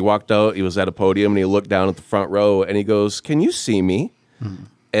is. As he walked out, he was at a podium and he looked down at the front row and he goes, "Can you see me?"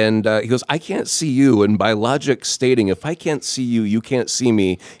 And he goes, I can't see you. And by logic stating, if I can't see you, you can't see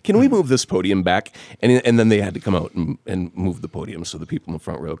me. Can we move this podium back? And then they had to come out and move the podium so the people in the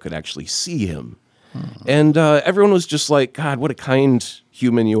front row could actually see him. And everyone was just like, God, what a kind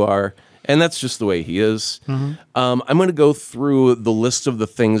human you are. And that's just the way he is. I'm going to go through the list of the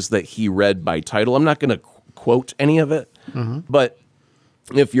things that he read by title. I'm not going to quote any of it, but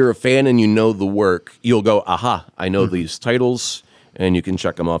if you're a fan and you know the work, you'll go, aha, I know these titles, and you can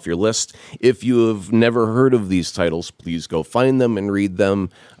check them off your list. If you have never heard of these titles, please go find them and read them.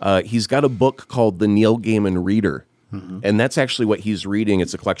 He's got a book called The Neil Gaiman Reader, and that's actually what he's reading.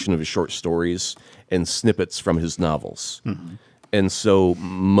 It's a collection of his short stories and snippets from his novels. And so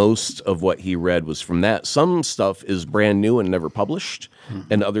most of what he read was from that. Some stuff is brand new and never published,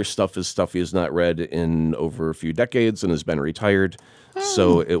 and other stuff is stuff he has not read in over a few decades and has been retired.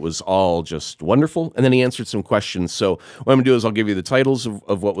 So it was all just wonderful. And then he answered some questions. So what I'm going to do is I'll give you the titles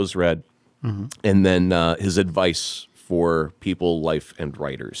of what was read, and then his advice for people, life, and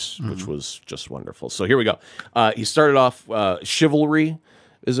writers, which was just wonderful. So here we go. He started off, Chivalry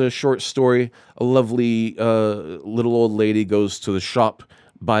is a short story. A lovely little old lady goes to the shop,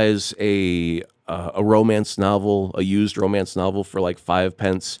 buys a romance novel, a used romance novel for like 5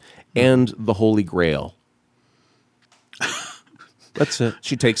 pence, and the Holy Grail. That's it.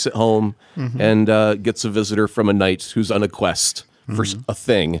 She takes it home and gets a visitor from a knight who's on a quest for a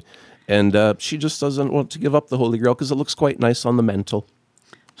thing. And she just doesn't want to give up the Holy Grail because it looks quite nice on the mantle.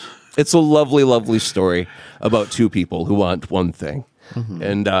 It's a lovely, lovely story about two people who want one thing.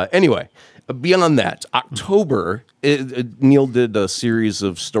 And anyway, beyond that, October, Neil did a series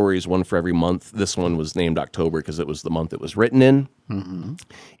of stories, one for every month. This one was named October because it was the month it was written in.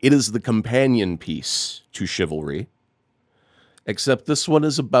 It is the companion piece to Chivalry, except this one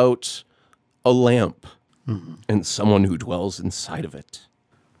is about a lamp and someone who dwells inside of it.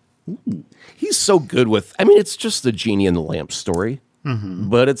 He's so good with, I mean, it's just the genie in the lamp story,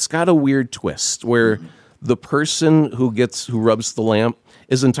 but it's got a weird twist where the person who rubs the lamp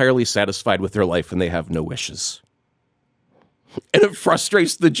is entirely satisfied with their life and they have no wishes. And it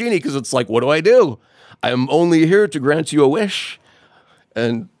frustrates the genie because it's like, what do I do? I'm only here to grant you a wish.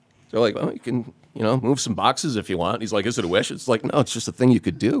 And they're like, well, you can, move some boxes if you want. He's like, is it a wish? It's like, no, it's just a thing you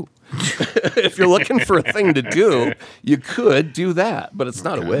could do. If you're looking for a thing to do, you could do that, but it's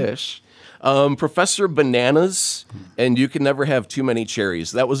not a wish. Professor Bananas and You Can Never Have Too Many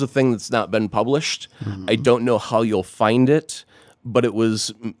Cherries. That was a thing that's not been published. I don't know how you'll find it, but it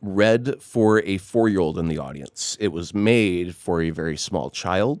was read for a 4-year-old in the audience. It was made for a very small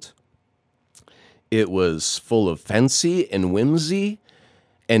child. It was full of fancy and whimsy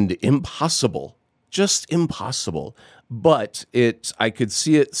and impossible, just impossible. But I could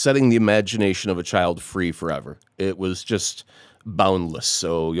see it setting the imagination of a child free forever. It was just boundless.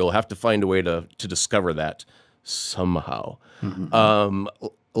 So you'll have to find a way to discover that somehow.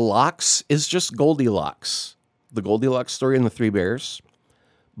 Locks is just Goldilocks, the Goldilocks story and the Three Bears.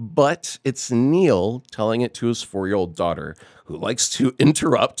 But it's Neil telling it to his 4-year-old daughter, who likes to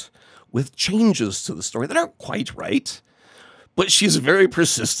interrupt with changes to the story that aren't quite right. But she's very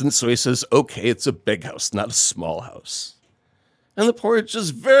persistent, so he says, okay, it's a big house, not a small house. And the porridge is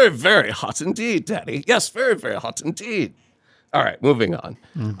very, very hot indeed, Daddy. Yes, very, very hot indeed. All right, moving on.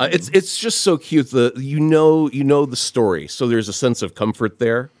 It's just so cute. You know the story, so there's a sense of comfort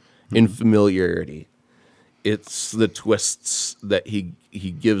there in familiarity. It's the twists that he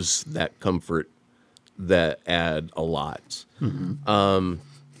gives that comfort that add a lot.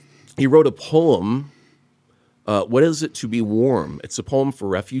 He wrote a poem. What is it to be warm? It's a poem for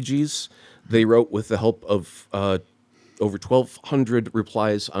refugees. They wrote with the help of over 1,200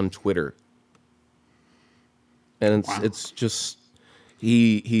 replies on Twitter. And it's just,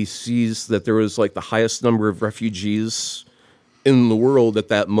 he sees that there was like the highest number of refugees in the world at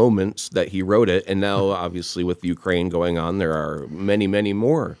that moment that he wrote it. And now, obviously, with Ukraine going on, there are many, many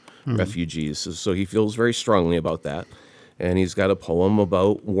more refugees. So he feels very strongly about that. And he's got a poem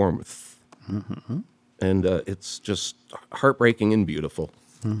about warmth. And it's just heartbreaking and beautiful.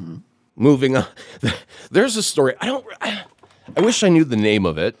 Moving on. There's a story. I wish I knew the name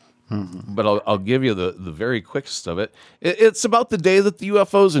of it. But I'll give you the very quickest of it. It's about the day that the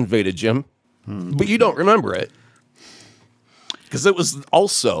UFOs invaded, Jim. But you don't remember it. Because it was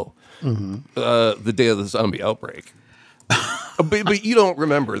also the day of the zombie outbreak. But you don't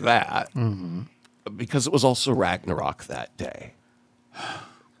remember that. Because it was also Ragnarok that day.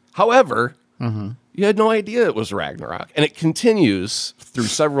 However, you had no idea it was Ragnarok. And it continues through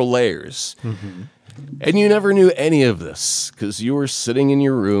several layers. And you never knew any of this because you were sitting in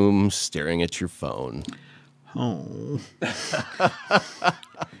your room staring at your phone. Oh.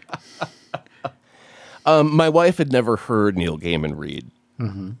 My wife had never heard Neil Gaiman read.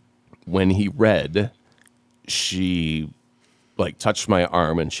 Mm-hmm. When he read, she touched my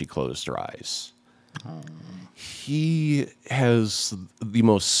arm and she closed her eyes. Oh. He has the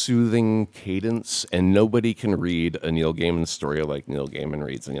most soothing cadence, and nobody can read a Neil Gaiman story like Neil Gaiman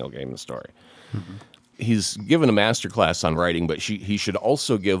reads a Neil Gaiman story. Mm-hmm. He's given a masterclass on writing, but he should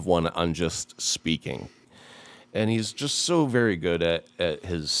also give one on just speaking. And he's just so very good at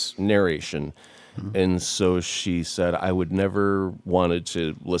his narration. Mm-hmm. And so she said, I would never wanted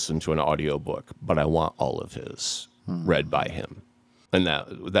to listen to an audiobook, but I want all of his read by him. And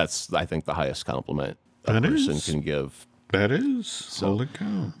that's, I think, the highest compliment a person can give. That is. Holy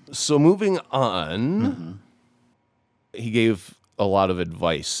cow. So moving on, he gave a lot of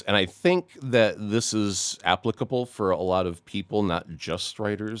advice. And I think that this is applicable for a lot of people, not just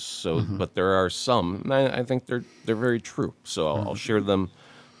writers. So, but there are some, and I think they're very true. So I'll share them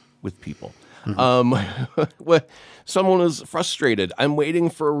with people. Someone is frustrated. I'm waiting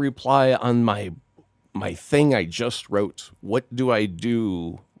for a reply on my thing I just wrote. What do I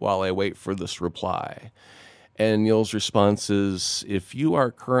do while I wait for this reply? And Neil's response is, if you are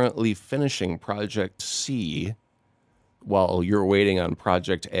currently finishing Project C while you're waiting on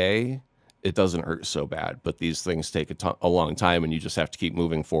Project A, it doesn't hurt so bad. But these things take a long time, and you just have to keep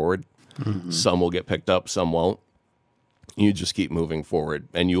moving forward. Mm-hmm. Some will get picked up, some won't. You just keep moving forward,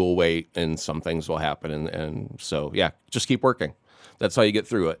 and you will wait, and some things will happen. And so, yeah, just keep working. That's how you get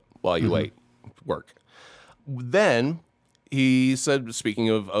through it while you wait. Work. Then he said, speaking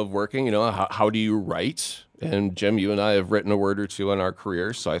of working, how do you write? And Jim, you and I have written a word or two in our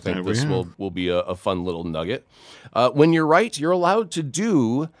career, so I think this will be a fun little nugget. When you write, you're allowed to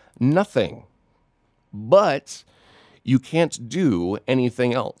do nothing, but you can't do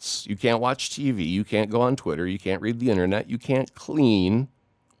anything else. You can't watch TV. You can't go on Twitter. You can't read the internet. You can't clean.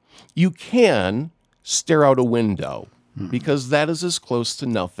 You can stare out a window because that is as close to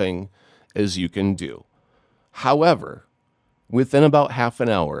nothing as you can do. However, within about half an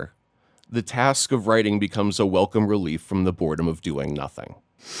hour, the task of writing becomes a welcome relief from the boredom of doing nothing,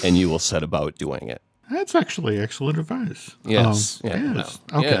 and you will set about doing it. That's actually excellent advice. Yes. Yes.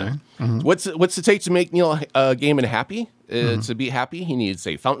 Okay. Yeah. Mm-hmm. What's it take to make Neil Gaiman happy? To be happy, he needs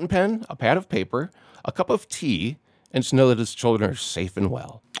a fountain pen, a pad of paper, a cup of tea, and to know that his children are safe and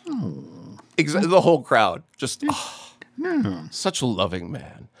well. Oh. The whole crowd. Just such a loving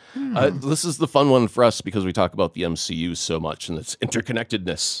man. This is the fun one for us because we talk about the MCU so much and its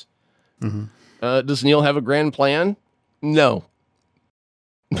interconnectedness. Mm-hmm. Does Neil have a grand plan? No.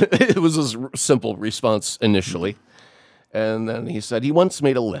 It was his simple response initially. And then he said he once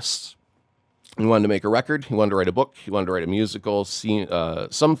made a list. He wanted to make a record. He wanted to write a book. He wanted to write a musical.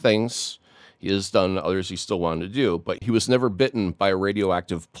 Some things he has done, others he still wanted to do. But he was never bitten by a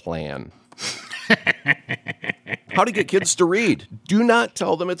radioactive plan. How to get kids to read. Do not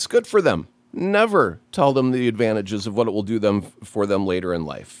tell them it's good for them. Never tell them the advantages of what it will do for them later in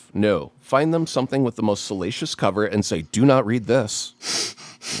life. No. Find them something with the most salacious cover and say, do not read this.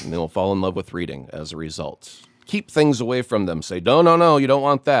 And they'll fall in love with reading as a result. Keep things away from them. Say, no, you don't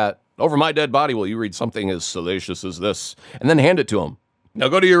want that. Over my dead body, will you read something as salacious as this? And then hand it to them. Now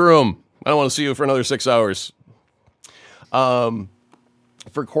go to your room. I don't want to see you for another 6 hours.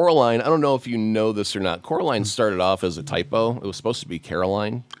 For Coraline, I don't know if you know this or not. Coraline started off as a typo. It was supposed to be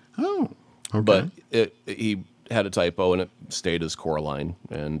Caroline. Oh, okay. But he had a typo, and it stayed as Coraline.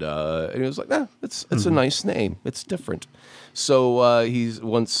 And he was like, it's a nice name. It's different. So he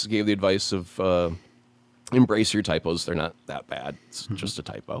once gave the advice of embrace your typos. They're not that bad. It's just a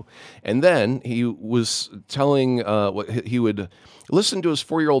typo. And then he was telling what he would listen to his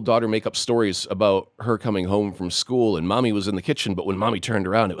 4-year-old daughter make up stories about her coming home from school, and mommy was in the kitchen, but when mommy turned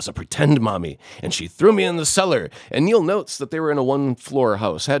around, it was a pretend mommy, and she threw me in the cellar. And Neil notes that they were in a 1-floor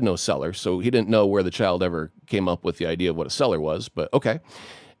house, had no cellar, so he didn't know where the child ever came up with the idea of what a cellar was, but okay.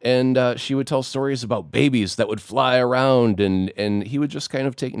 And she would tell stories about babies that would fly around, and he would just kind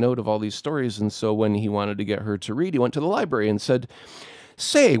of take note of all these stories. And so when he wanted to get her to read, he went to the library and said,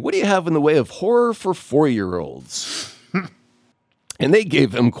 say, what do you have in the way of horror for 4-year-olds? And they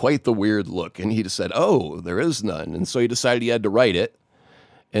gave him quite the weird look. And he just said, oh, there is none. And so he decided he had to write it.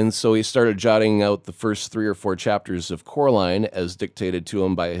 And so he started jotting out the first 3 or 4 chapters of Coraline as dictated to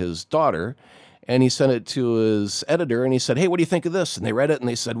him by his daughter. And he sent it to his editor, and he said, hey, what do you think of this? And they read it, and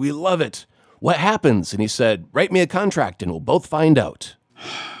they said, we love it. What happens? And he said, write me a contract, and we'll both find out.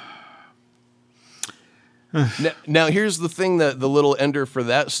 Now, here's the thing that the little ender for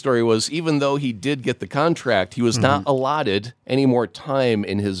that story was, even though he did get the contract, he was not allotted any more time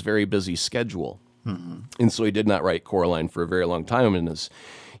in his very busy schedule. And so he did not write Coraline for a very long time. And his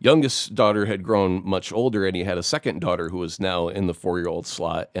youngest daughter had grown much older, and he had a second daughter who was now in the 4-year-old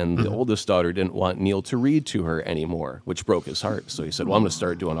slot. And the oldest daughter didn't want Neil to read to her anymore, which broke his heart. So he said, well, I'm going to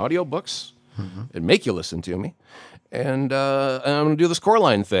start doing audiobooks and make you listen to me. And I'm going to do this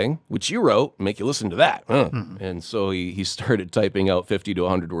Coraline thing, which you wrote, make you listen to that. And so he started typing out 50 to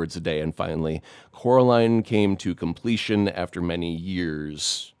 100 words a day. And finally, Coraline came to completion after many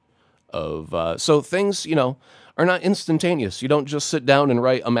years of... so things, are not instantaneous. You don't just sit down and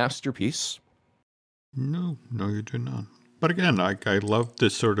write a masterpiece. No, you do not. But again, I love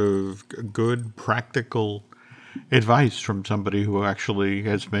this sort of good, practical advice from somebody who actually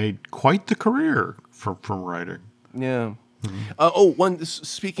has made quite the career from writing. Yeah.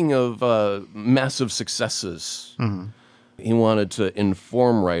 Speaking of massive successes, he wanted to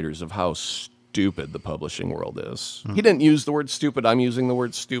inform writers of how stupid the publishing world is. He didn't use the word stupid. I'm using the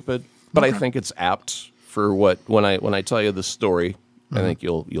word stupid, but I think it's apt for when I tell you the story. I think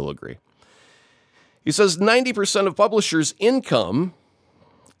you'll agree. He says 90% of publishers' income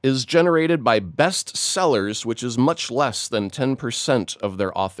is generated by bestsellers, which is much less than 10% of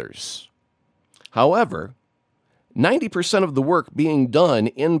their authors. However, 90% of the work being done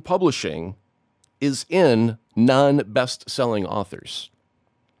in publishing is in non-best-selling authors.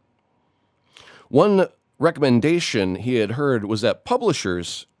 One recommendation he had heard was that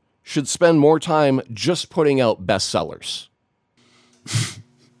publishers should spend more time just putting out bestsellers.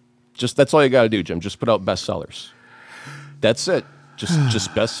 That's all you got to do, Jim. Just put out bestsellers. That's it.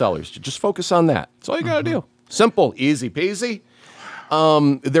 Just bestsellers. Just focus on that. That's all you got to do. Simple, easy peasy.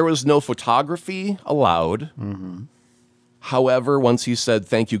 There was no photography allowed. However, once he said,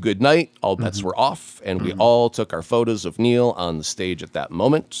 thank you, good night, all bets were off, and we all took our photos of Neil on the stage at that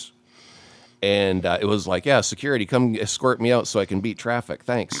moment. And it was like, yeah, security, come escort me out so I can beat traffic.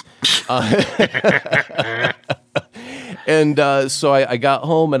 Thanks. And so I got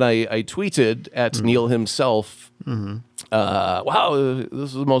home and I tweeted at Neil himself, wow, this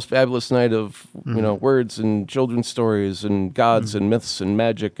is the most fabulous night of words and children's stories and gods and myths and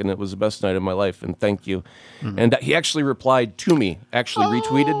magic, and it was the best night of my life, and thank you. And he actually replied to me,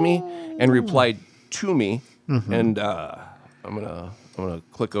 retweeted me and replied to me. And I'm gonna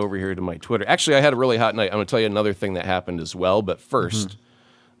click over here to my Twitter. Actually, I had a really hot night. I'm gonna tell you another thing that happened as well, but first,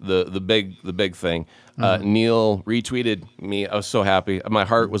 the big thing. Neil retweeted me. I was so happy. My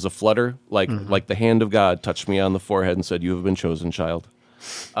heart was aflutter, like the hand of God touched me on the forehead and said, "You have been chosen, child."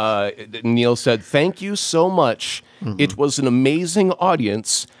 Neil said, "Thank you so much. It was an amazing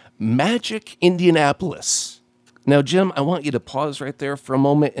audience. Magic Indianapolis." Now, Jim, I want you to pause right there for a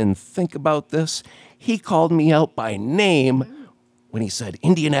moment and think about this. He called me out by name when he said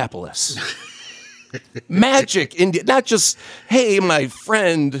Indianapolis. Magic India, not just, hey, my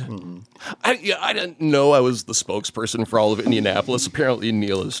friend. I didn't know I was the spokesperson for all of Indianapolis. Apparently,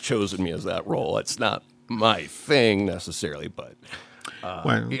 Neil has chosen me as that role. It's not my thing necessarily, but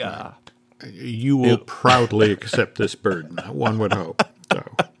yeah. You will proudly accept this burden, one would hope. So.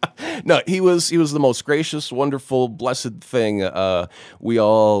 No, he was the most gracious, wonderful, blessed thing. We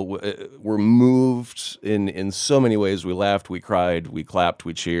all were moved in so many ways. We laughed, we cried, we clapped,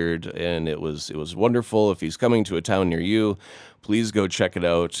 we cheered, and it was wonderful. If he's coming to a town near you, please go check it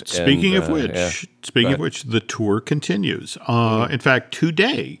out. Speaking of which, the tour continues. In fact,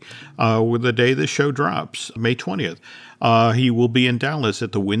 today, with the day the show drops, May 20th, he will be in Dallas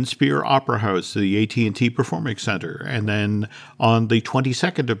at the Winspear Opera House, the AT&T Performing Center. And then on the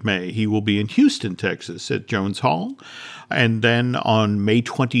 22nd of May, he will be in Houston, Texas at Jones Hall. And then on May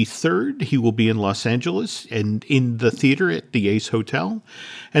 23rd, he will be in Los Angeles and in the theater at the Ace Hotel.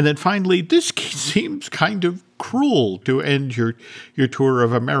 And then finally, this seems kind of cruel to end your tour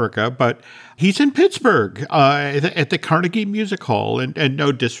of America, but he's in Pittsburgh at the Carnegie Music Hall, and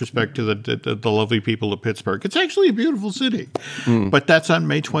no disrespect to the lovely people of Pittsburgh. It's actually a beautiful city, but that's on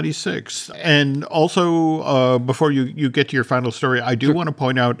May 26th. And also, before you get to your final story, I do want to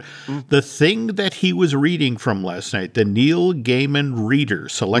point out the thing that he was reading from last night, the Neil Gaiman Reader,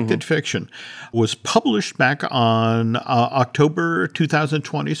 Selected Fiction, was published back on October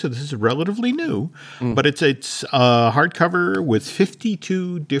 2020, so this is relatively new, but it's hardcover with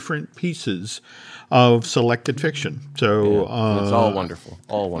 52 different pieces of selected fiction. So it's all wonderful.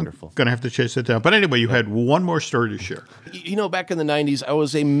 All wonderful. Going to have to chase it down. But anyway, you had one more story to share. Back in the 90s, I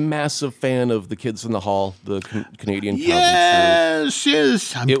was a massive fan of the Kids in the Hall, the Canadian comedy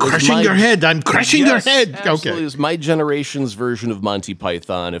Yes. I'm crushing your head. Absolutely. Okay. It was my generation's version of Monty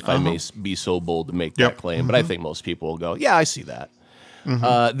Python, if I may be so bold to make that claim. But I think most people will go, yeah, I see that.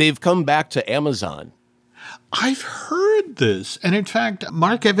 They've come back to Amazon. I've heard this. And in fact,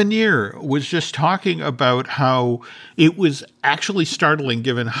 Mark Evanier was just talking about how it was actually startling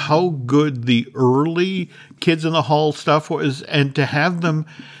given how good the early Kids in the Hall stuff was, and to have them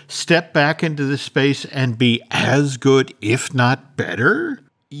step back into this space and be as good, if not better.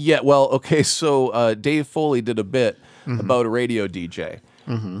 Yeah, well, okay, so Dave Foley did a bit about a radio DJ,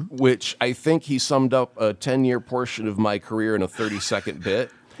 which I think he summed up a 10-year portion of my career in a 30-second bit.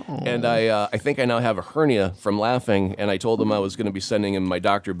 And I think I now have a hernia from laughing, and I told him I was going to be sending him my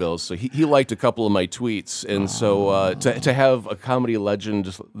doctor bills. So he liked a couple of my tweets. And so to have a comedy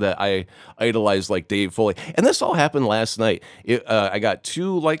legend that I idolize like Dave Foley. And this all happened last night. I got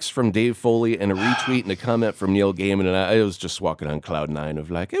 2 likes from Dave Foley and a retweet and a comment from Neil Gaiman. And I was just walking on cloud 9 of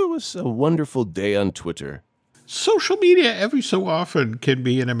like, it was a wonderful day on Twitter. Social media every so often can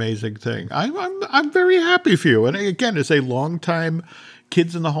be an amazing thing. I'm very happy for you. And again, as a longtime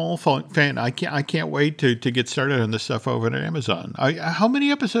Kids in the Hall fan, I can't wait to get started on this stuff over at Amazon. How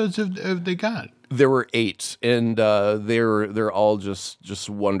many episodes have they got? There were 8, and they're all just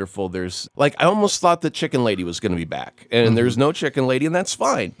wonderful. There's I almost thought that Chicken Lady was going to be back, and there's no Chicken Lady, and that's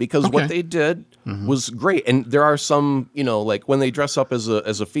fine because what they did was great. And there are some, when they dress up as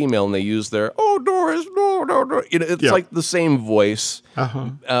a female and they use their Doris, no, it's like the same voice.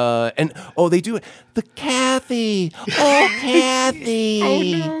 And they do it. The Kathy,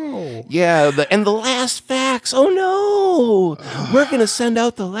 Kathy, no, yeah, and the last fax. Oh no, we're gonna send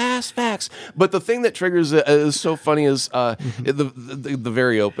out the last fax. But the thing that triggers it is so funny is the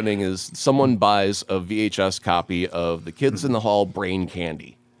very opening is someone buys a VHS copy of the Kids in the Hall Brain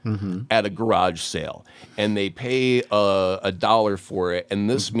Candy at a garage sale, and they pay $1 for it. And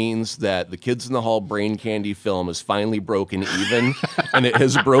this means that the Kids in the Hall Brain Candy film is finally broken even, and it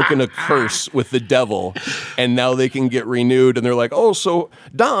has broken a curse with the devil, and now they can get renewed. And they're like, oh, so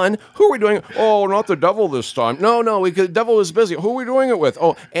Don, who are we doing? Oh, not the devil this time. No, the devil is busy. Who are we doing it with?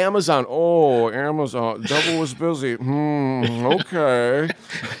 Oh, Amazon. Oh, Amazon. Devil was busy. Okay.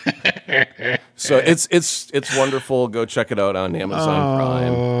 So it's wonderful. Go check it out on Amazon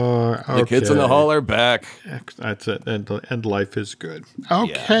Prime. The Kids in the Hall are back. That's it. And life is good.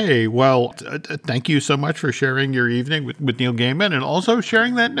 Okay. Yeah. Well, thank you so much for sharing your evening with Neil Gaiman and also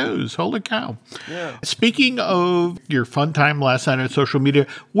sharing that news. Holy cow. Yeah. Speaking of your fun time last night on social media,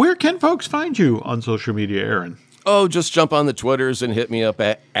 where can folks find you on social media, Aaron? Oh, just jump on the Twitters and hit me up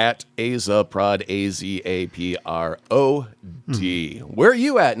at Azaprod, AZAPROD. Where are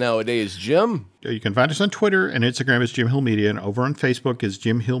you at nowadays, Jim? You can find us on Twitter and Instagram as Jim Hill Media, and over on Facebook is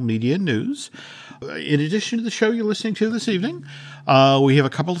Jim Hill Media News. In addition to the show you're listening to this evening, we have a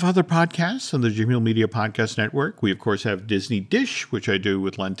couple of other podcasts on the Jim Hill Media Podcast Network. We, of course, have Disney Dish, which I do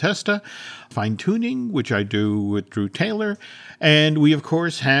with Len Testa, Fine Tuning, which I do with Drew Taylor, and we, of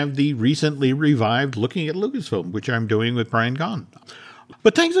course, have the recently revived Looking at Lucasfilm, which I'm doing with Brian Gaughan.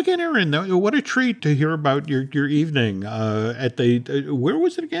 But thanks again, Aaron. What a treat to hear about your evening at the where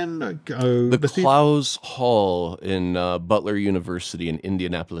was it again? The Clowes Hall in Butler University in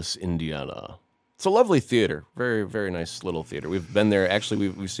Indianapolis, Indiana. It's a lovely theater, very very nice little theater. We've been there. Actually,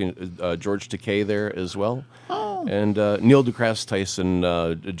 we've seen George Takei there as well, and Neil deGrasse Tyson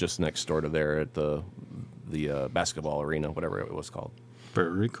just next door to there at the basketball arena, whatever it was called.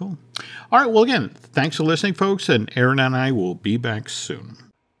 Very cool. All right. Well, again, thanks for listening, folks. And Aaron and I will be back soon.